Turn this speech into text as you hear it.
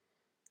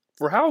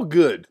for how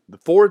good the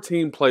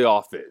 4-team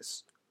playoff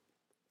is,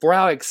 for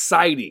how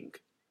exciting,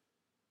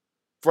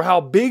 for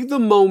how big the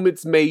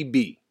moments may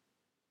be,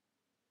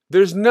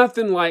 there's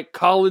nothing like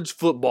college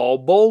football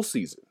bowl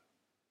season.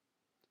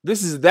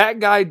 This is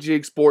That Guy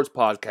Jig Sports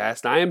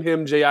Podcast. I am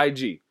him,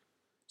 J-I-G.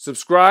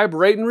 Subscribe,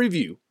 rate, and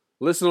review.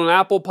 Listen on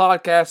Apple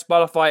Podcasts,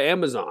 Spotify,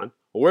 Amazon,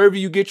 or wherever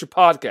you get your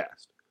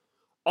podcast.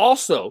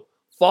 Also,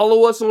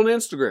 follow us on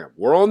Instagram.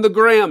 We're on the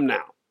gram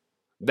now.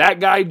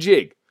 That Guy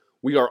Jig.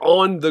 We are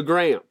on the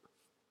gram.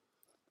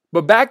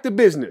 But back to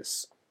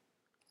business.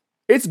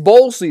 It's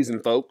bowl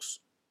season, folks.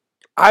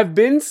 I've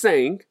been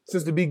saying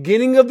since the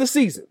beginning of the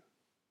season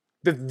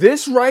that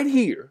this right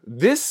here,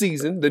 this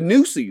season, the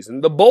new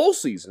season, the bowl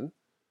season,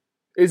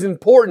 is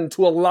important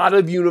to a lot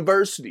of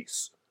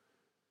universities.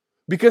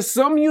 Because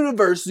some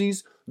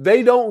universities,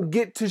 they don't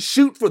get to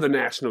shoot for the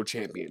national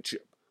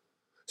championship.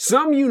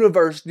 Some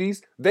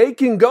universities, they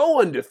can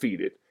go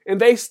undefeated and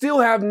they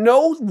still have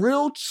no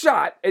real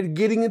shot at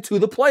getting into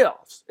the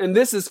playoffs. And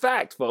this is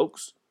fact,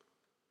 folks.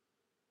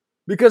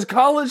 Because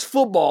college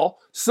football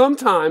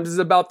sometimes is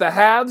about the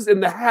haves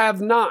and the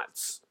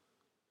have-nots.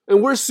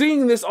 And we're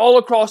seeing this all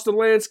across the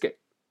landscape.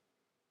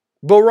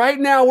 But right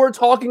now we're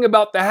talking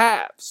about the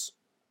haves.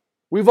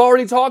 We've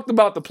already talked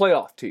about the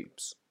playoff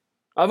teams.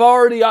 I've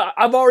already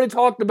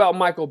talked about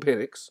Michael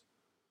Penix.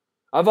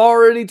 I've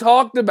already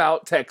talked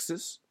about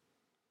Texas.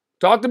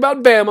 Talked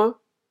about Bama.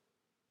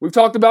 We've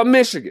talked about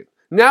Michigan.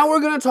 Now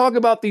we're going to talk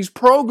about these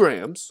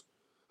programs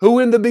who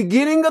in the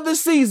beginning of the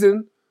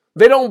season,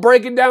 they don't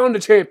break it down to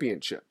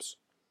championships.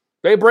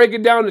 They break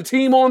it down to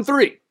team on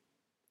 3.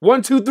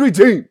 1, 2, 3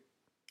 team.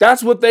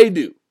 That's what they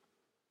do.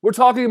 We're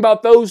talking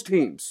about those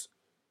teams.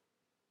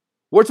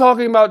 We're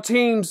talking about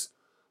teams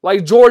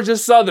like Georgia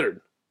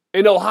Southern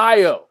in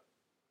Ohio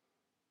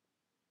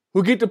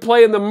who get to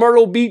play in the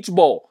Myrtle Beach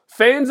Bowl.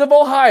 Fans of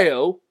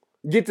Ohio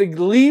get to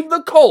leave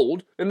the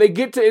cold and they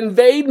get to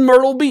invade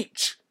Myrtle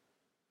Beach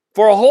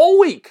for a whole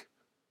week.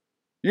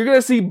 You're going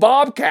to see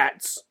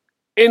Bobcats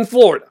in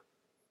Florida.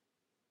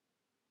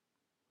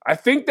 I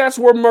think that's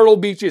where Myrtle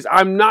Beach is.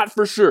 I'm not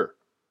for sure.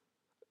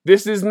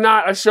 This is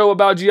not a show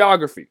about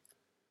geography.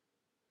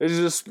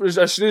 This is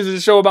a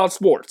show about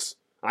sports.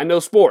 I know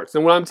sports.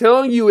 And what I'm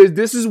telling you is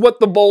this is what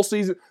the bowl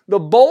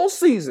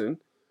season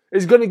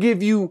is going to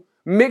give you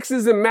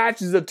mixes and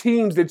matches of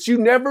teams that you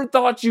never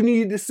thought you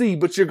needed to see,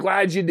 but you're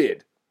glad you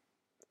did.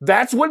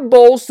 That's what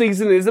bowl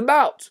season is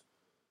about.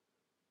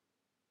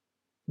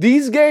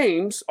 These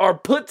games are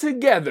put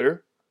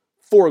together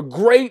for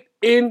great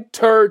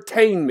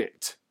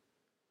entertainment.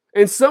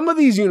 And some of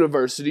these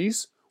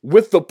universities,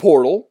 with the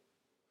portal,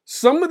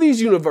 some of these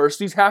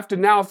universities have to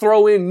now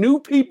throw in new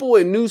people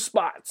in new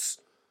spots,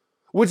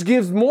 which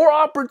gives more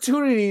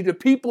opportunity to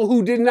people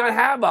who did not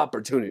have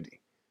opportunity.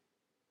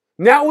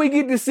 Now we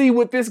get to see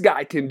what this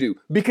guy can do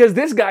because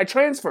this guy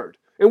transferred.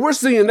 And we're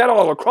seeing that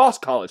all across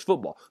college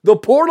football. The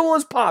portal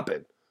is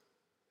popping.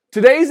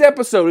 Today's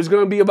episode is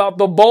going to be about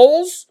the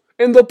bowls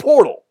and the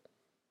portal.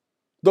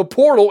 The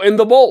portal and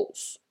the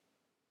bowls.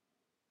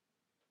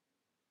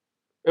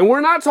 And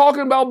we're not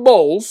talking about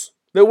bowls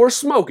that we're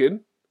smoking.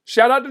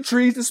 Shout out to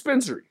Trees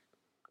Dispensary.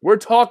 We're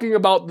talking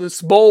about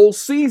this bowl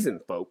season,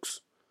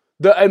 folks.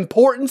 The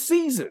important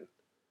season.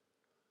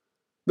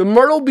 The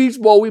Myrtle Beach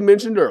Bowl we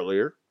mentioned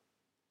earlier.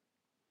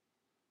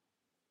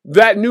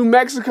 That New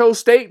Mexico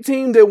State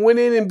team that went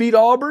in and beat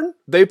Auburn,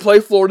 they play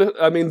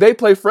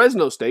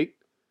Fresno State.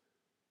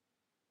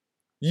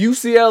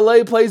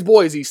 UCLA plays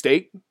Boise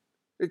State.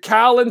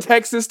 Cal and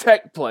Texas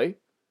Tech play.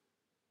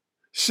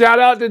 Shout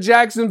out to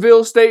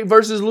Jacksonville State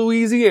versus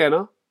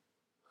Louisiana.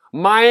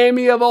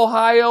 Miami of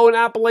Ohio and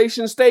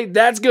Appalachian State,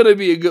 that's going to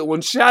be a good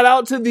one. Shout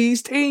out to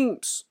these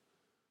teams.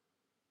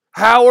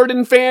 Howard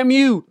and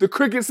FAMU, the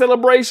Cricket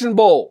Celebration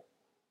Bowl.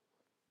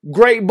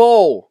 Great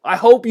bowl. I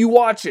hope you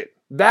watch it.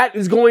 That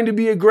is going to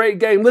be a great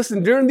game.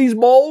 Listen, during these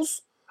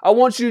bowls, I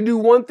want you to do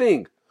one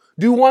thing.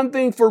 Do one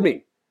thing for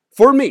me.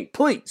 For me,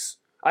 please.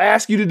 I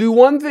ask you to do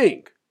one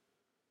thing.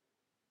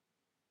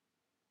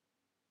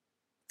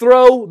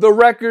 Throw the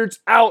records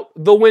out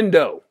the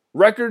window.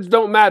 Records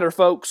don't matter,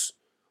 folks.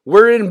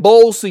 We're in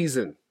bowl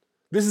season.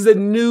 This is a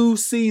new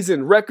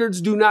season. Records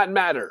do not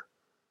matter.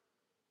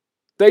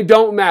 They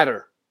don't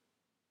matter.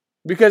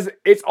 Because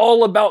it's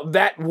all about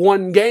that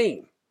one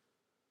game.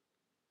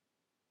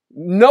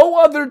 No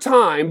other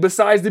time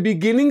besides the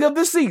beginning of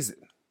the season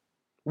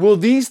will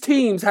these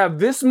teams have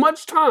this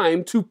much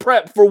time to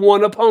prep for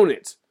one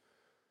opponent.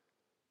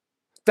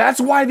 That's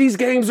why these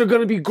games are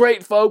going to be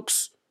great,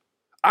 folks.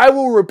 I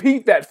will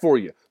repeat that for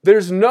you.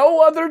 There's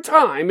no other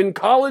time in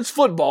college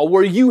football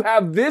where you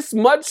have this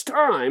much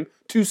time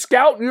to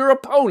scout your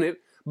opponent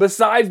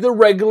besides the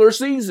regular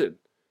season.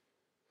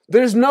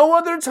 There's no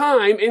other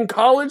time in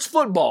college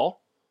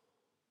football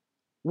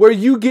where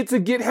you get to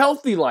get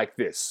healthy like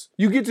this.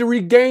 You get to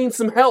regain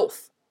some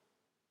health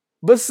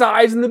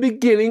besides in the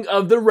beginning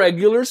of the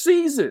regular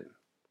season.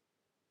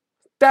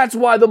 That's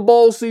why the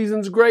bowl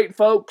season's great,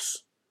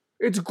 folks.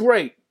 It's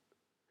great.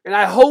 And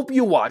I hope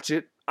you watch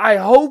it. I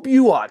hope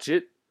you watch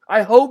it.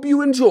 I hope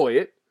you enjoy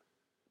it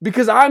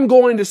because I'm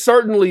going to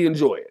certainly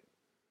enjoy it.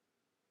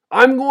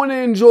 I'm going to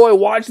enjoy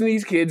watching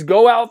these kids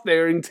go out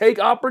there and take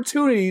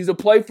opportunities to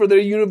play for their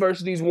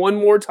universities one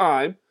more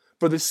time,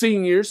 for the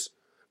seniors,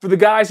 for the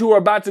guys who are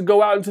about to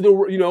go out into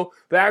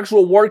the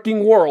actual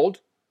working world.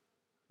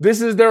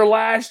 This is their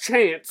last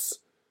chance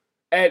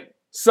at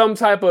some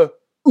type of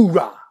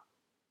hoorah.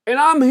 And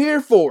I'm here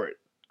for it.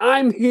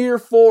 I'm here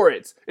for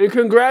it. And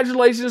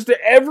congratulations to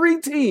every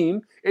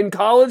team in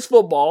college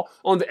football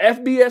on the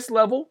FBS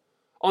level,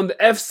 on the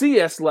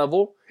FCS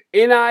level,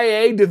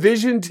 NIA,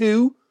 Division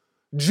II,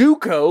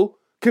 JUCO,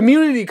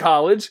 community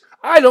college.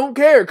 I don't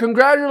care.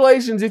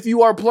 Congratulations if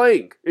you are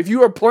playing. If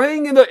you are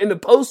playing in the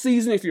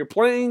postseason, if you're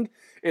playing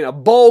in a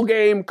bowl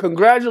game,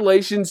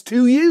 congratulations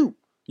to you.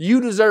 You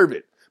deserve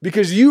it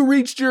because you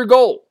reached your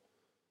goal.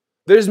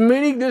 There's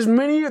many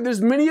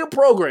a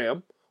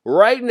program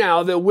right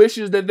now that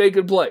wishes that they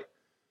could play.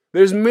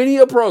 There's many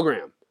a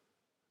program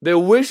that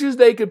wishes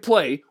they could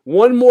play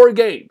one more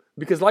game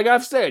because, like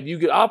I've said, you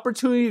get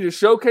opportunity to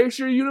showcase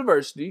your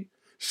university,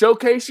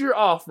 showcase your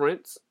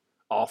offense,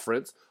 and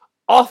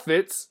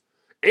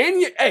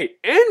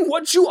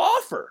what you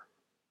offer.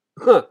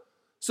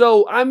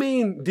 So, I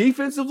mean,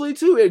 defensively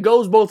too, it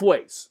goes both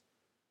ways.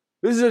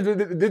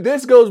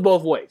 This goes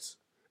both ways.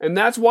 And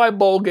that's why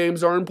bowl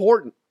games are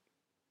important.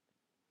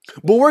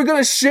 But we're going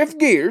to shift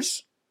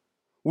gears.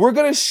 And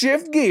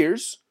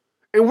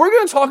we're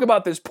going to talk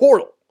about this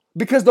portal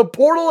because the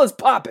portal is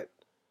popping.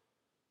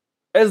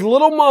 As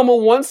Little Mama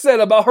once said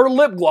about her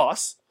lip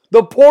gloss,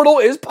 the portal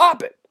is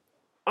popping.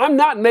 I'm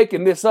not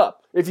making this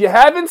up. If you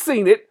haven't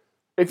seen it,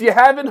 if you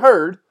haven't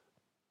heard,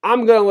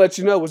 I'm going to let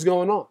you know what's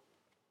going on.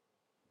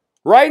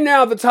 Right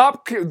now, the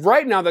top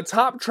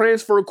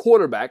transfer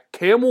quarterback,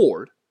 Cam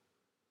Ward,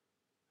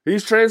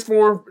 he's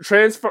transferring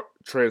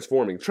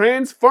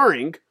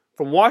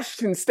from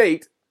Washington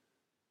State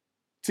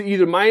to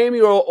either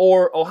Miami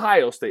or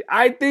Ohio State.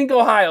 I think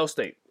Ohio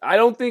State. I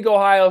don't think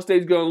Ohio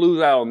State's going to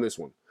lose out on this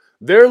one.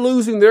 They're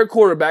losing their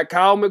quarterback,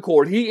 Kyle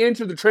McCord. He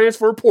entered the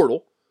transfer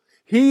portal.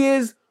 He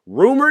is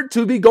rumored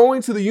to be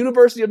going to the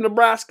University of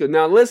Nebraska.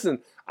 Now listen,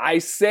 I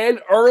said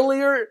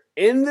earlier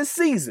in the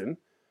season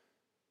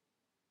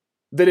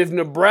that if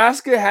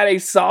Nebraska had a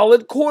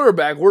solid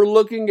quarterback, we're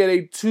looking at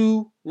a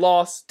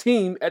 2-loss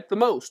team at the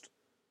most.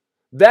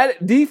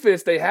 That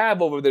defense they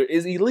have over there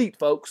is elite,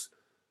 folks.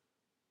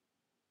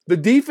 The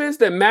defense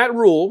that Matt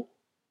Rule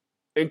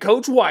and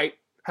Coach White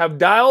have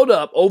dialed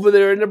up over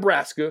there in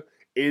Nebraska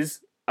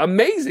is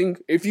amazing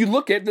if you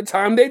look at the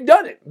time they've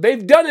done it.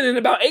 They've done it in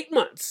about 8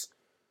 months.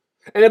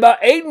 In about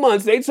 8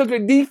 months, they took a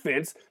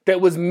defense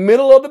that was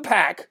middle of the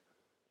pack,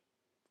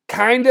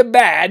 kind of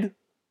bad,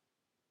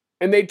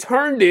 and they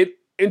turned it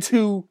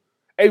into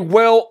a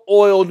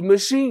well-oiled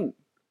machine.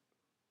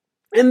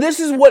 And this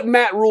is what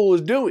Matt Rule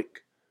is doing.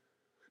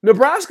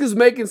 Nebraska's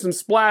making some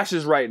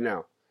splashes right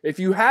now. If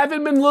you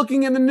haven't been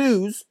looking in the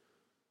news,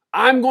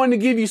 I'm going to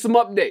give you some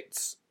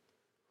updates.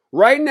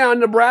 Right now,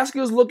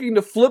 Nebraska is looking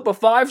to flip a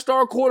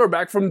 5-star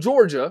quarterback from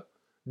Georgia,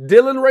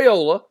 Dylan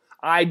Raiola.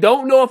 I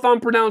don't know if I'm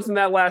pronouncing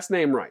that last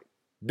name right.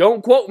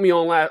 Don't quote me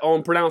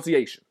on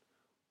pronunciation.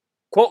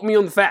 Quote me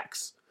on the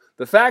facts.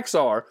 The facts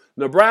are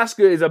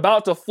Nebraska is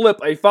about to flip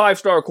a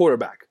 5-star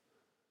quarterback.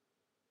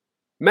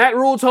 Matt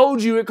Rule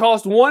told you it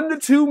cost $1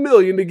 to $2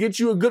 million to get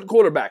you a good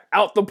quarterback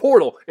out the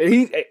portal.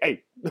 And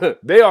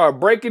they are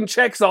breaking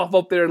checks off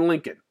up there in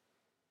Lincoln.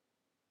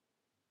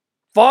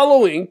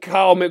 Following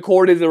Kyle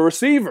McCord is a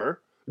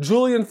receiver,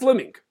 Julian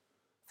Fleming.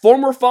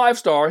 Former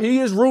 5-star, he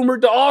is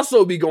rumored to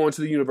also be going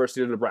to the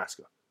University of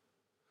Nebraska.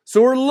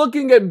 So we're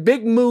looking at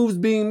big moves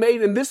being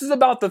made, and this is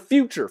about the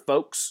future,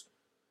 folks.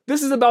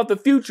 This is about the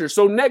future.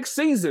 So next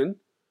season,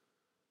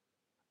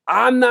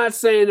 I'm not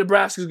saying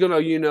Nebraska's going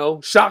to,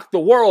 shock the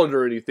world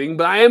or anything,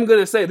 but I am going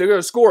to say they're going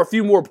to score a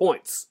few more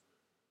points.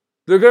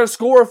 They're going to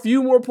score a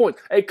few more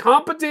points. A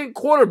competent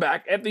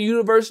quarterback at the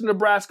University of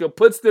Nebraska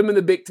puts them in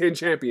the Big Ten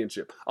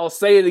championship. I'll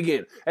say it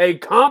again. A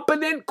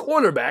competent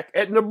quarterback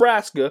at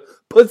Nebraska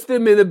puts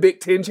them in the Big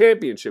Ten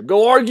championship.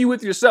 Go argue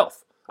with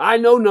yourself. I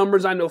know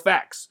numbers. I know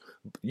facts.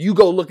 You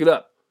go look it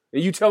up,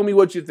 and you tell me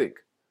what you think.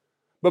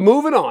 But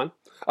moving on,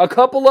 a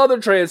couple other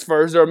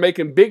transfers that are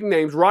making big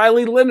names.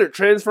 Riley Leonard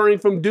transferring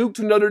from Duke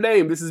to Notre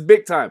Dame. This is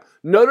big time.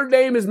 Notre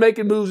Dame is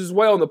making moves as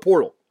well in the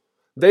portal.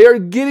 They are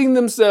getting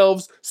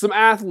themselves some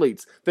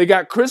athletes. They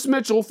got Chris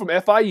Mitchell from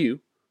FIU.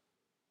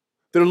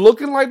 They're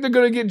looking like they're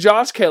going to get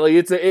Josh Kelly.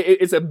 It's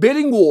a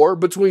bidding war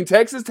between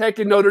Texas Tech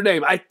and Notre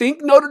Dame. I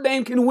think Notre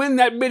Dame can win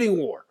that bidding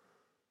war.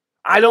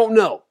 I don't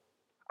know.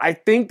 I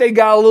think they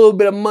got a little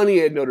bit of money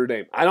at Notre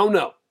Dame. I don't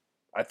know.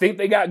 I think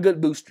they got good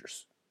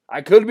boosters.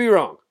 I could be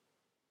wrong.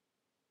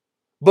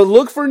 But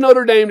look for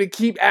Notre Dame to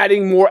keep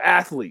adding more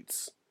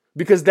athletes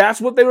because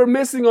that's what they were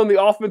missing on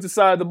the offensive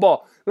side of the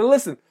ball. Now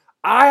listen,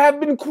 I have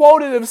been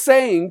quoted of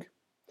saying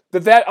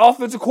that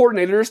offensive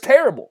coordinator is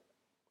terrible.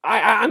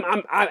 And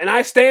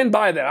I stand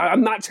by that.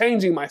 I'm not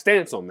changing my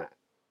stance on that.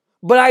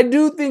 But I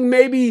do think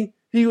maybe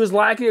he was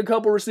lacking a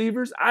couple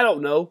receivers. I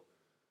don't know.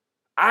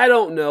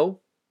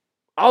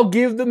 I'll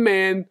give the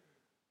man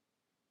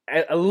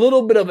a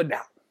little bit of a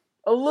doubt.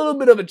 a little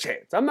bit of a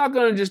chance. I'm not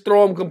going to just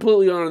throw him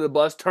completely under the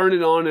bus, turn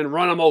it on, and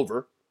run him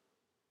over.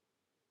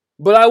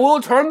 But I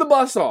will turn the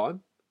bus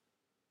on.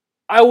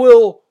 I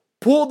will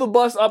pull the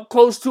bus up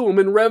close to him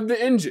and rev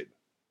the engine.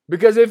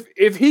 Because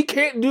if he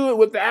can't do it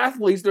with the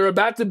athletes that are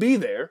about to be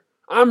there,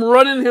 I'm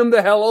running him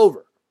the hell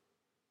over.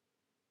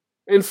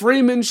 And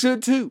Freeman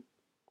should too.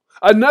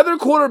 Another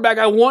quarterback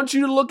I want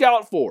you to look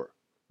out for.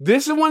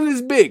 This one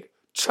is big.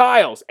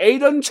 Childs,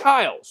 Aiden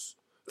Childs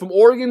from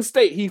Oregon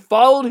State. He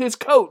followed his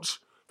coach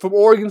from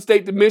Oregon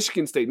State to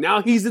Michigan State.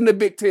 Now he's in the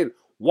Big Ten.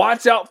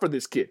 Watch out for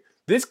this kid.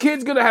 This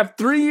kid's going to have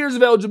 3 years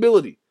of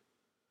eligibility.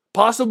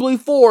 Possibly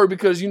 4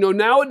 because,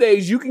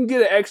 nowadays you can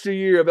get an extra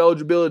year of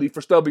eligibility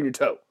for stubbing your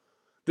toe.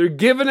 They're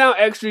giving out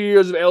extra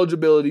years of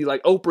eligibility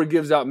like Oprah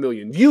gives out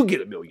millions. You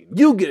get $1 million.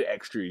 You get an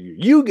extra year.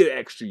 You get an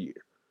extra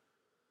year.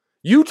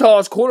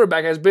 Utah's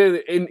quarterback has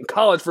been in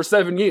college for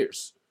 7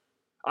 years.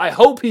 I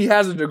hope he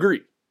has a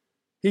degree.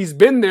 He's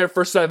been there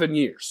for 7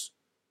 years.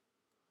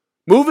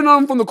 Moving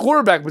on from the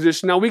quarterback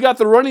position, now we got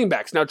the running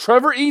backs. Now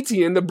Trevor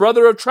Etienne, the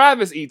brother of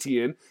Travis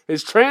Etienne,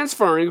 is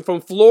transferring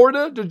from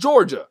Florida to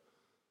Georgia.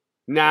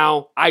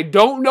 Now, I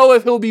don't know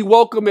if he'll be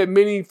welcome at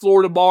many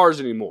Florida bars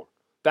anymore.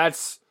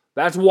 That's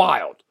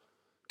wild.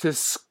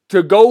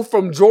 To go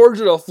from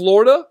Georgia to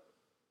Florida,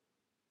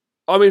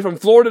 from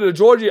Florida to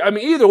Georgia,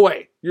 either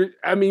way,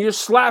 you're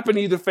slapping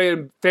either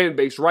fan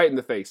base right in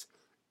the face.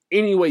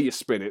 Any way you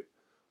spin it.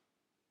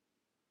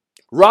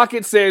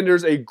 Rocket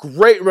Sanders, a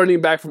great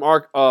running back from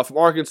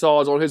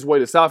Arkansas, is on his way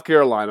to South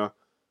Carolina.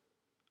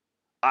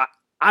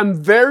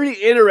 I'm very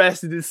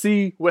interested to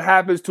see what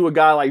happens to a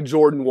guy like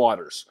Jordan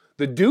Waters.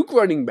 The Duke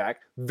running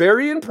back,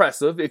 very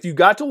impressive. If you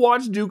got to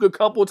watch Duke a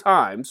couple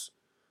times,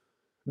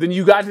 then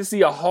you got to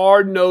see a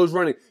hard-nosed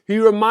running. He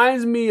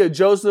reminds me of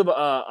Joseph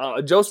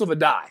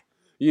Adai.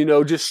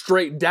 Just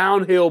straight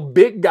downhill,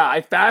 big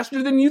guy,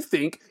 faster than you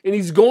think, and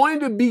he's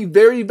going to be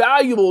very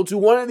valuable to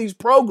one of these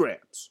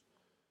programs.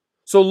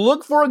 So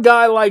look for a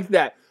guy like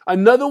that.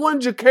 Another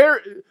one,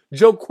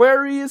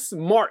 Joquarius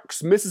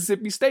Marks,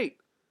 Mississippi State.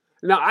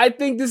 Now, I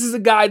think this is a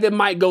guy that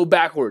might go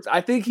backwards.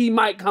 I think he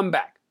might come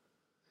back.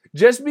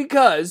 Just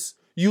because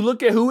you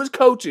look at who his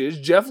coach is,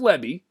 Jeff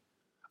Lebby,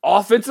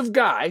 offensive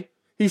guy,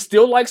 he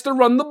still likes to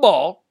run the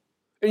ball.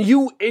 And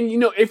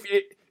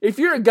if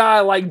you're a guy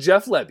like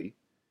Jeff Lebby,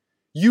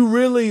 you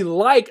really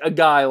like a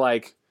guy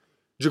like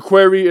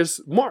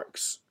Jaquarius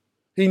Marks.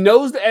 He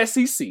knows the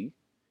SEC.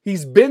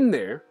 He's been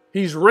there.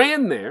 He's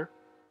ran there.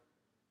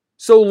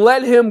 So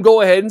let him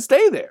go ahead and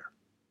stay there.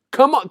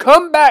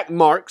 Come back,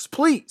 Marks,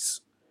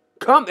 please.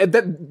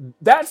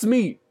 That's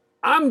me.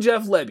 I'm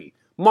Jeff Lebby.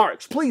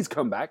 Marks, please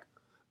come back.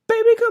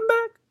 Baby, come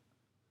back.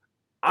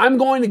 I'm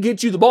going to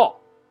get you the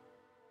ball.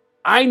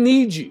 I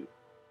need you.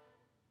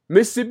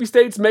 Mississippi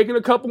State's making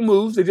a couple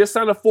moves. They just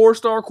signed a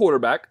 4-star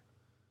quarterback.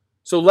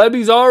 So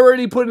Lebby's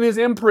already putting his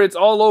imprints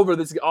all over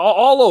this,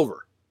 all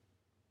over.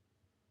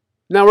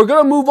 Now we're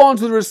going to move on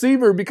to the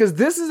receiver because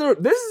this is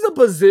a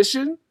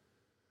position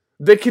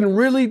that can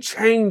really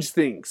change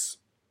things.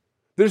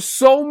 There's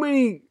so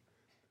many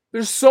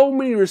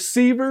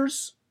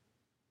receivers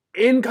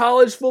in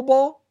college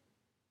football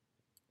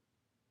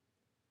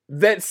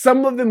that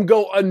some of them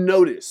go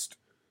unnoticed.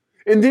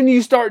 And then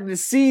you start to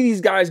see these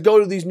guys go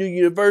to these new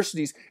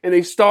universities and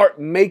they start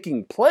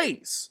making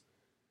plays.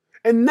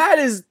 And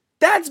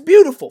that's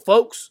beautiful,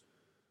 folks.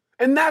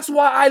 And that's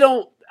why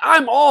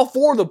I'm all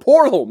for the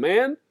portal,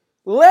 man.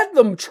 Let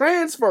them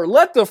transfer.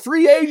 Let the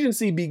free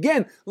agency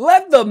begin.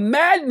 Let the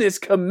madness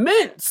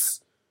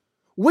commence.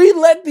 We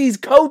let these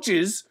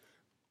coaches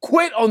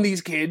quit on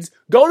these kids,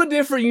 go to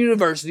different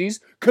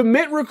universities,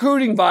 commit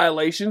recruiting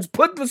violations,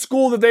 put the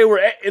school that they were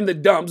at in the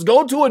dumps,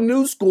 go to a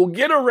new school,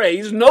 get a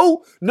raise,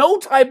 no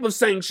type of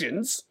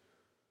sanctions.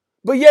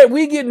 But yet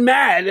we get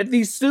mad at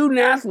these student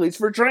athletes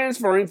for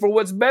transferring for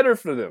what's better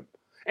for them.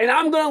 And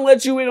I'm going to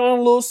let you in on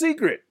a little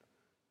secret.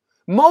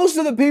 Most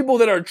of the people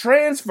that are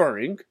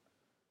transferring,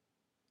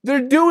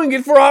 they're doing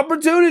it for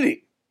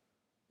opportunity.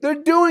 They're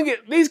doing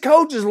it. These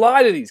coaches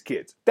lie to these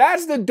kids.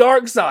 That's the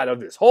dark side of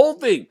this whole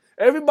thing.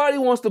 Everybody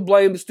wants to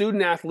blame the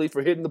student athlete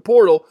for hitting the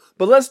portal,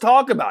 but let's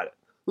talk about it.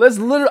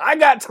 I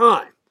got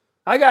time.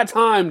 I got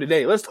time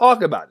today. Let's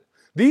talk about it.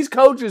 These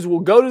coaches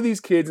will go to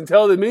these kids and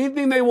tell them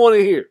anything they want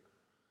to hear.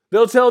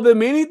 They'll tell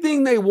them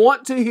anything they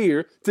want to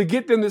hear to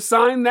get them to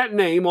sign that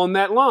name on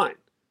that line.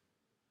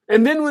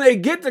 And then when they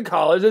get to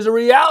college, there's a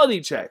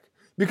reality check.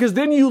 Because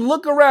then you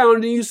look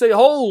around and you say,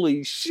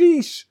 holy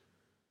sheesh,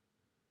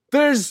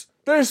 there's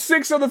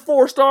 6 other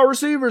 4-star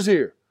receivers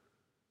here.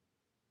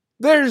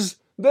 There's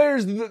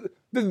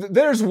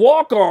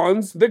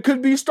walk-ons that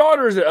could be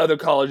starters at other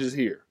colleges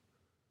here.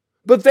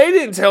 But they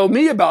didn't tell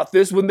me about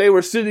this when they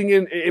were sitting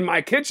in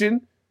my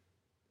kitchen.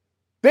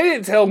 They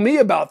didn't tell me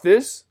about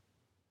this.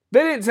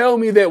 They didn't tell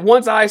me that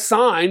once I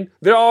sign,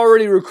 they're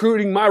already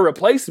recruiting my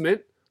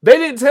replacement. They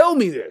didn't tell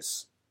me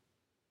this.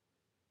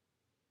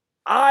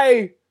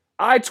 I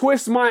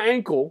twist my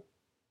ankle.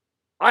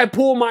 I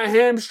pull my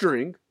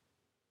hamstring.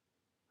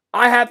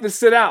 I have to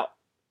sit out.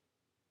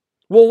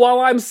 Well, while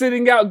I'm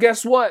sitting out,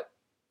 guess what?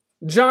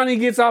 Johnny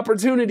gets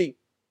opportunity.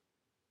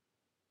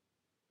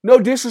 No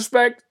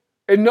disrespect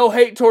and no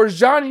hate towards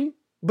Johnny,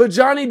 but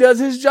Johnny does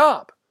his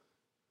job.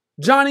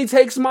 Johnny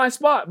takes my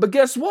spot. But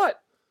guess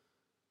what?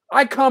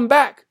 I come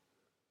back.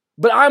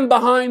 But I'm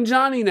behind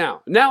Johnny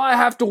now. Now I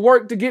have to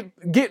work to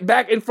get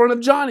back in front of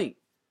Johnny.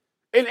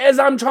 And as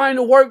I'm trying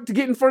to work to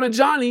get in front of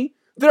Johnny,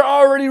 they're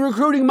already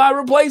recruiting my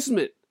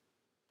replacement.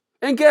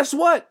 And guess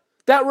what?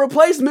 That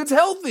replacement's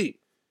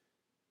healthy.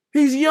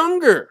 He's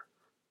younger.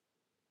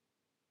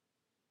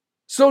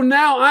 So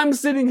now I'm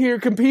sitting here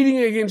competing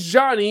against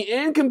Johnny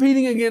and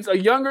competing against a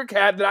younger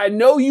cat that I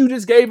know you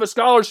just gave a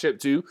scholarship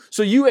to,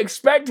 so you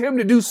expect him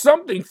to do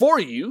something for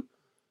you.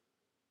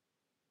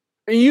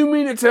 And you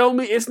mean to tell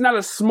me it's not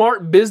a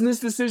smart business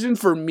decision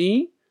for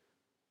me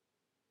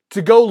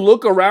to go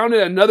look around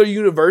at another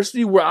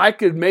university where I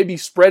could maybe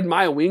spread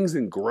my wings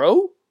and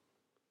grow?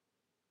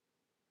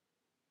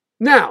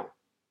 Now,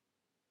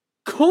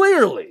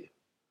 clearly,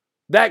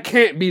 that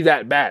can't be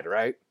that bad,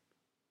 right?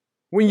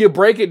 When you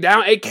break it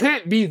down, it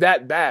can't be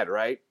that bad,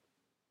 right?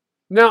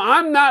 Now,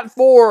 I'm not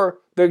for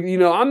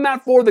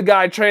the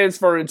guy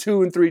transferring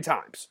 2 and 3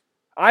 times.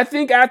 I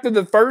think after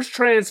the first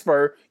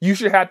transfer, you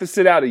should have to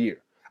sit out a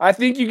year. I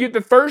think you get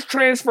the first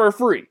transfer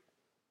free.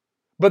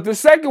 But the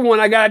second one,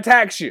 I gotta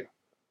tax you.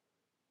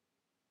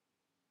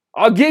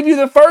 I'll give you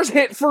the first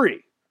hit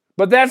free.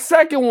 But that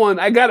second one,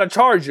 I gotta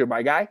charge you,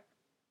 my guy.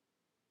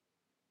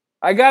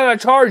 I gotta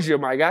charge you,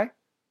 my guy.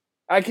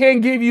 I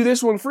can't give you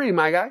this one free,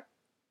 my guy.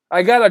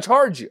 I gotta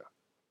charge you.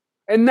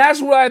 And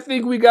that's what I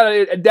think we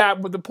gotta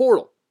adapt with the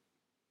portal.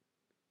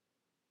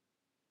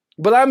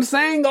 But I'm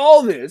saying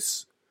all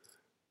this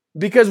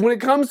because when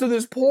it comes to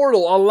this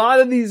portal, a lot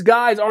of these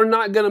guys are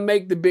not gonna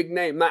make the big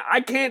name. Now,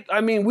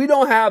 we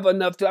don't have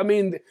enough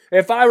to,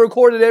 if I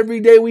recorded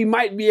every day, we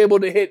might be able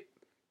to hit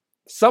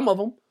some of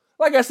them.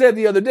 Like I said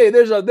the other day,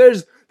 there's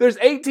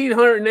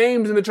 1,800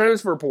 names in the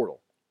transfer portal.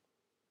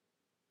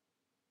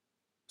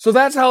 So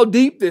that's how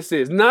deep this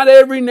is. Not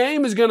every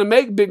name is going to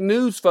make big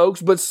news,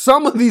 folks, but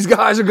some of these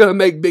guys are going to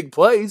make big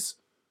plays.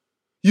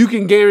 You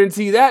can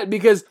guarantee that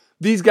because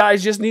these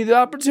guys just need the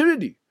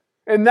opportunity.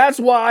 And that's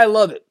why I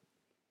love it.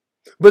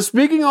 But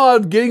speaking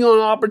of getting on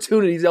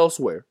opportunities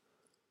elsewhere,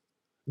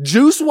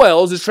 Juice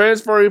Wells is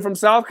transferring from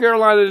South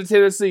Carolina to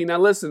Tennessee. Now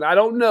listen, I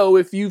don't know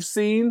if you've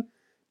seen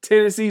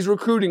Tennessee's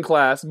recruiting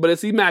class, but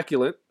it's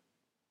immaculate.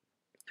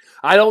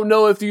 I don't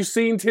know if you've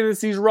seen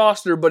Tennessee's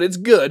roster, but it's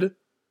good.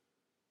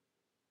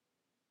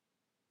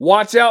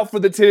 Watch out for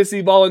the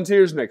Tennessee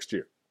Volunteers next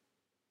year.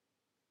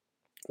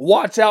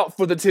 Watch out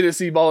for the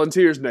Tennessee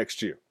Volunteers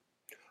next year.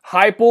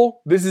 Heupel,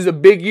 this is a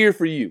big year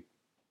for you.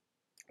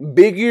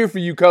 Big year for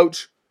you,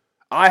 coach.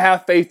 I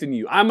have faith in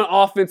you. I'm an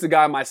offensive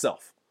guy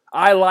myself.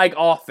 I like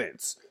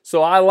offense.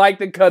 So I like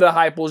the cut of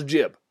Heupel's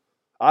jib.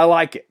 I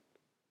like it.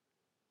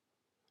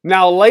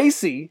 Now,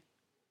 Lacey,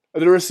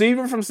 the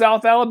receiver from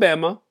South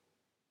Alabama,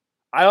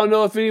 I don't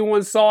know if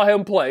anyone saw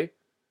him play.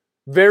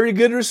 Very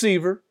good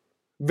receiver.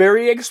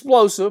 Very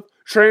explosive,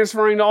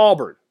 transferring to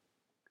Auburn.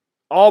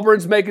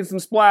 Auburn's making some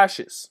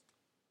splashes.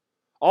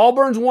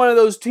 Auburn's one of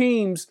those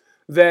teams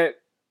that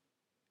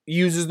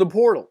uses the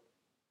portal.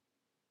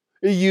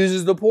 It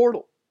uses the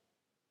portal.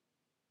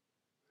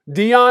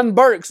 Deion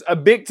Burks, a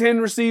Big Ten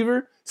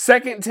receiver,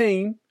 second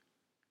team,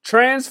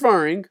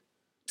 transferring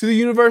to the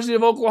University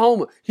of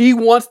Oklahoma. He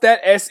wants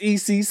that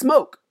SEC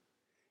smoke.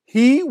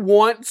 He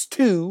wants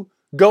to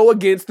go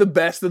against the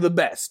best of the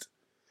best.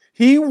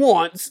 He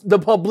wants the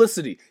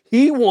publicity.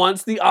 He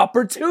wants the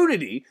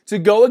opportunity to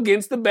go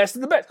against the best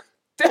of the best.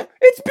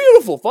 It's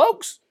beautiful,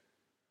 folks.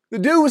 The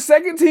dude was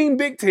second team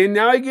Big Ten.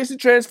 Now he gets to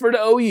transfer to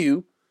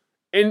OU.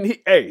 And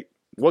hey,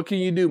 what can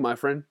you do, my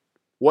friend?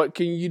 What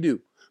can you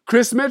do?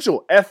 Chris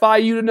Mitchell,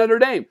 FIU to Notre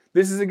Dame.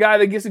 This is a guy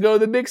that gets to go to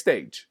the big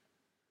stage.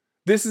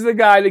 This is a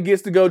guy that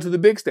gets to go to the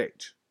big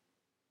stage.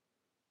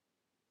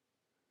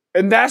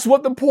 And that's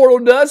what the portal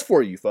does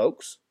for you,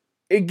 folks.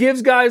 It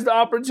gives guys the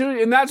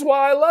opportunity, and that's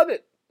why I love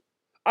it.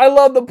 I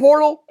love the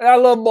portal, and I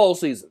love bowl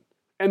season.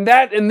 And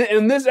that,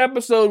 in this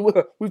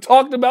episode, we've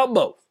talked about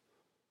both.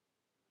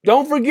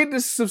 Don't forget to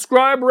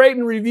subscribe, rate,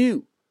 and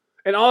review.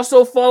 And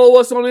also follow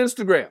us on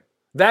Instagram.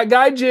 That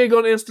Guy Jig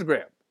on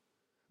Instagram.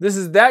 This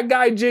is That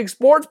Guy Jig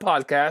Sports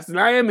Podcast, and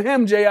I am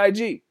him,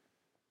 JIG.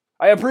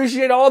 I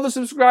appreciate all the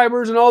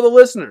subscribers and all the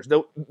listeners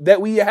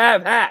that we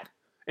have had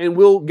and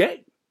will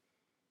gain.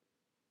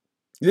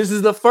 This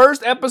is the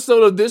first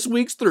episode of this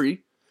week's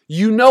 3.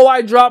 You know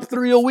I drop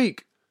 3 a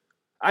week.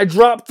 I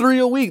drop 3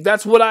 a week.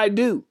 That's what I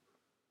do.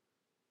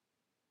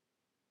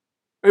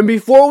 And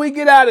before we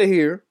get out of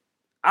here,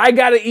 I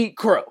got to eat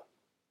crow.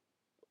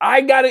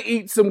 I got to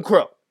eat some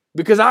crow.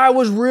 Because I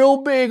was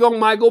real big on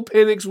Michael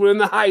Penix winning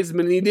the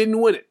Heisman and he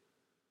didn't win it.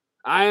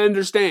 I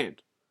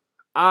understand.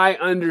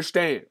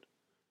 Jaden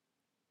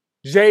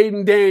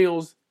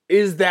Daniels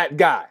is that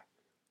guy.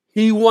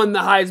 He won the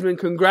Heisman.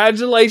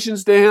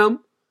 Congratulations to him.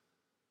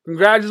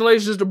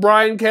 Congratulations to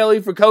Brian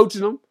Kelly for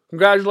coaching him.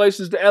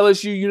 Congratulations to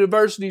LSU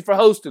University for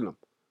hosting him.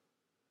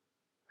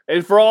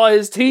 And for all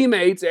his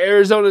teammates at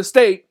Arizona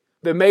State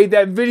that made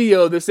that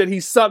video that said he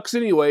sucks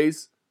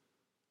anyways.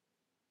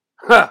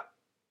 How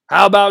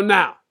about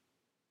now?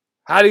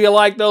 How do you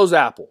like those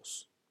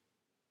apples?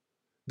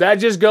 That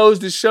just goes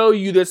to show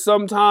you that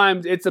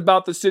sometimes it's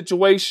about the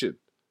situation.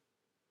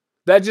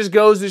 That just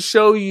goes to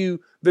show you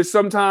that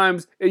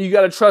sometimes you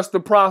got to trust the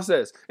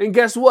process. And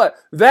guess what?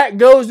 That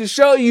goes to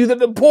show you that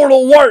the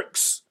portal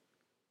works.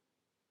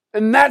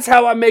 And that's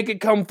how I make it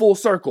come full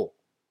circle.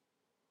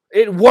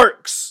 It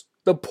works.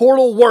 The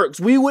portal works.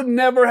 We would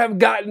never have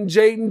gotten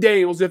Jaden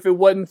Daniels if it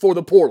wasn't for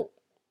the portal.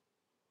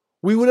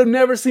 We would have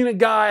never seen a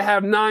guy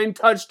have 9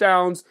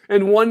 touchdowns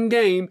in one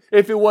game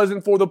if it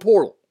wasn't for the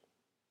portal.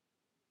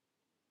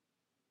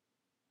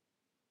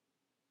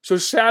 So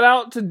shout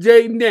out to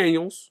Jaden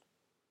Daniels.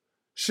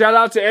 Shout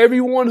out to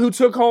everyone who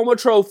took home a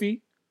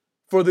trophy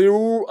for the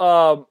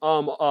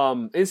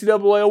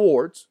NCAA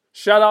awards.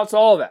 Shout out to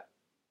all that.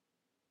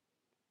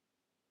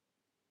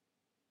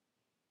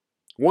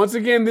 Once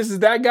again, this is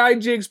That Guy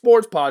Jig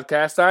Sports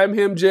Podcast. I am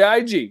him,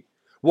 JIG.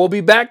 We'll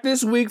be back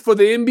this week for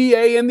the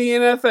NBA and the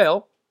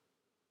NFL.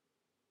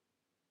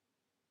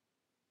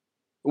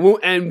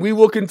 And we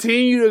will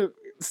continue to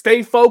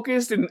stay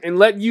focused and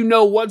let you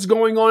know what's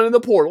going on in the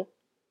portal,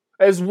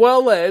 as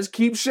well as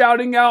keep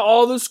shouting out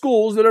all the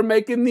schools that are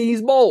making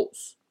these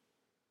bowls.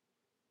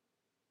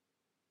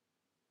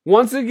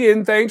 Once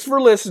again, thanks for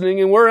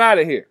listening, and we're out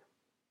of here.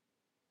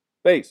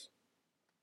 Peace.